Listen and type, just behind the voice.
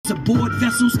aboard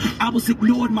vessels. I was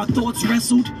ignored, my thoughts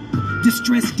wrestled.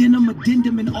 Distressed denim,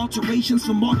 addendum, and alterations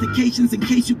from altercations in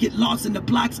case you get lost in the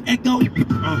block's echo.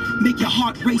 Make your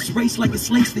heart race like it's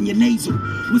laced in your nasal.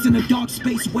 Was in a dark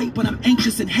space, wait, but I'm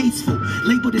anxious and hasteful.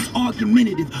 Labeled as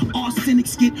argumentative. All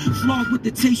cynics get flogged with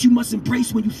the taste you must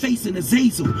embrace when you face an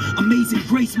Azazel. Amazing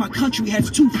grace, my country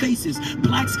has two faces.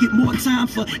 Blacks get more time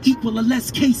for equal or less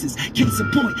cases. Case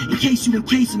in point, in case you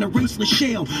encase in a raceless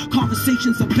shell.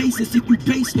 Conversations are basis if you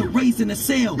base the raising a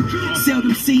sail.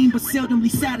 Seldom seen, but seldomly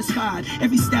satisfied.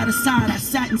 Every status side, I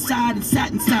sat inside and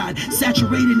sat inside.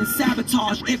 Saturated and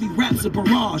sabotage, every rap's a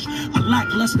barrage. A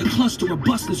lackluster cluster of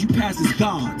busters you pass as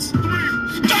gods.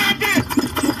 Stop it!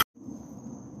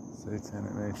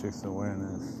 Satanic Matrix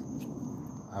Awareness.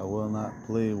 I will not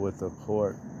plead with the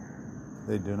court.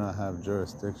 They do not have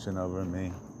jurisdiction over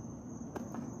me.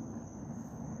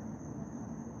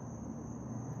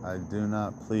 I do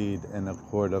not plead in a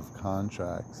court of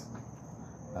contracts.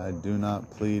 I do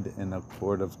not plead in a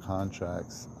court of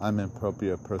contracts. I'm in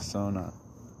propria persona.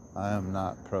 I am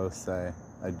not pro se.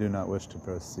 I do not wish to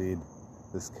proceed.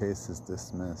 This case is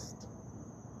dismissed.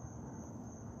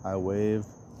 I waive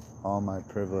all my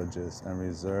privileges and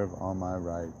reserve all my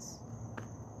rights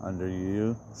under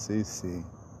UCC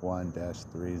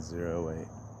 1-308.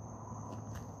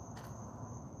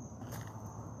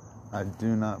 I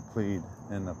do not plead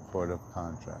in a court of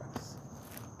contracts.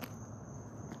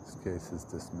 Case is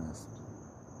dismissed.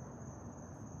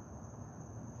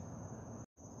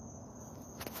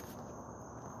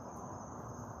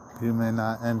 You may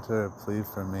not enter a plea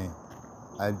for me.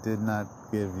 I did not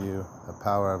give you a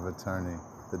power of attorney.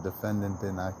 The defendant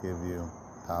did not give you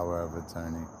power of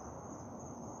attorney.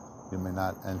 You may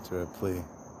not enter a plea.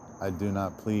 I do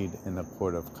not plead in a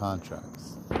court of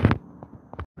contracts.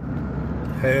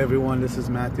 Hey everyone, this is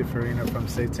Matthew Farina from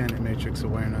Satanic Matrix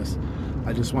Awareness.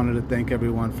 I just wanted to thank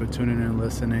everyone for tuning in,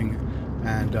 listening,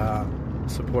 and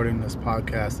supporting this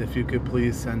podcast. If you could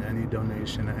please send any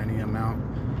donation, any amount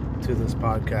to this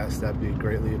podcast, that'd be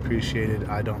greatly appreciated.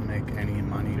 I don't make any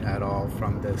money at all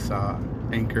from this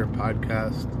Anchor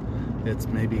podcast. It's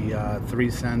maybe 3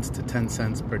 cents to 10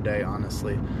 cents per day,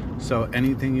 honestly. So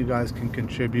anything you guys can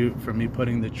contribute for me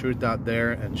putting the truth out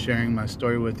there and sharing my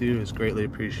story with you is greatly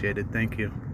appreciated. Thank you.